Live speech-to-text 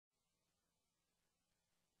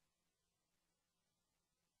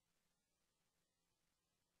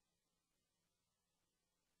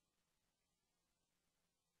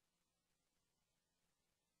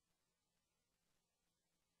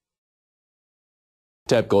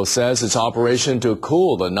TEPCO says its operation to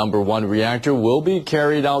cool the #1 reactor will be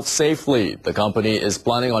carried out safely. The company is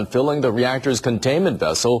planning on filling the reactor's containment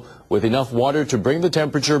vessel with enough water to bring the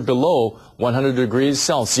temperature below 100 degrees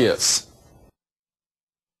Celsius.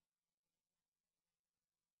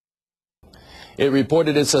 It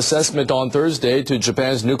reported its assessment on Thursday to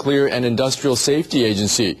Japan's Nuclear and Industrial Safety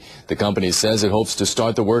Agency. The company says it hopes to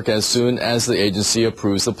start the work as soon as the agency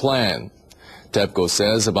approves the plan. TEPCO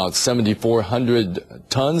says about 7,400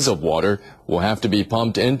 tons of water will have to be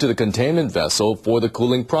pumped into the containment vessel for the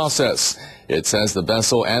cooling process. It says the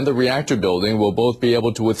vessel and the reactor building will both be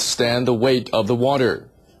able to withstand the weight of the water.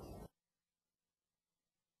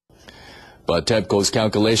 But TEPCO's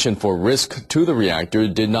calculation for risk to the reactor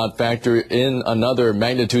did not factor in another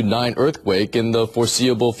magnitude 9 earthquake in the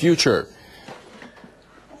foreseeable future.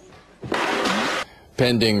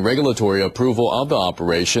 Pending regulatory approval of the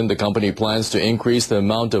operation, the company plans to increase the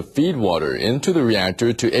amount of feed water into the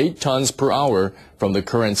reactor to 8 tons per hour from the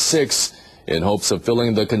current 6 in hopes of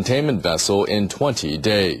filling the containment vessel in 20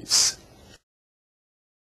 days.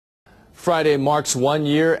 Friday marks 1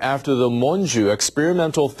 year after the Monju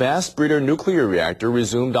experimental fast breeder nuclear reactor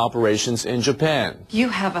resumed operations in Japan. You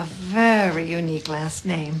have a very unique last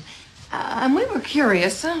name. And we were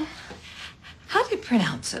curious, how do you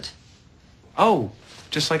pronounce it? Oh,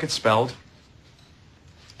 just like it's spelled.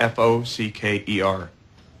 F-O-C-K-E-R.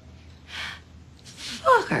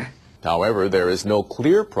 Fucker. However, there is no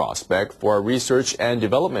clear prospect for a research and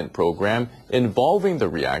development program involving the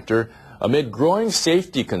reactor amid growing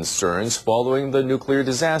safety concerns following the nuclear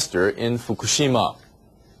disaster in Fukushima.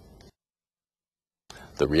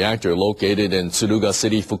 The reactor, located in Tsuruga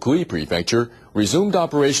City, Fukui Prefecture, resumed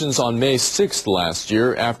operations on May 6th last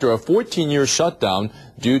year after a 14-year shutdown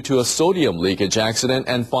due to a sodium leakage accident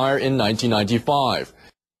and fire in 1995.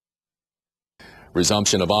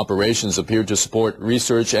 Resumption of operations appeared to support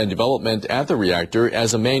research and development at the reactor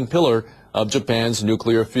as a main pillar of Japan's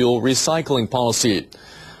nuclear fuel recycling policy.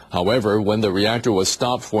 However, when the reactor was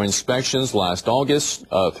stopped for inspections last August,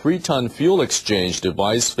 a 3-ton fuel exchange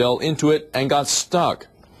device fell into it and got stuck.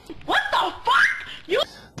 What the fuck?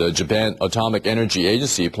 The Japan Atomic Energy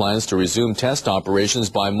Agency plans to resume test operations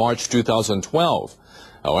by March 2012.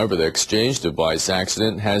 However, the exchange device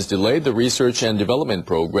accident has delayed the research and development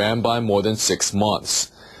program by more than 6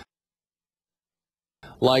 months.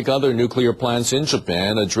 Like other nuclear plants in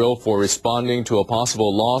Japan, a drill for responding to a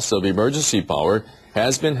possible loss of emergency power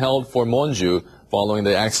has been held for Monju following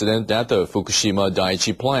the accident at the Fukushima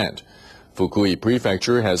Daiichi plant. Fukui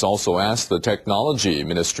Prefecture has also asked the Technology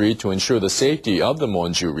Ministry to ensure the safety of the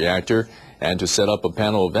Monju reactor and to set up a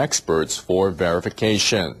panel of experts for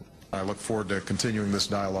verification. I look forward to continuing this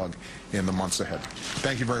dialogue in the months ahead.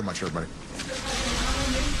 Thank you very much, everybody.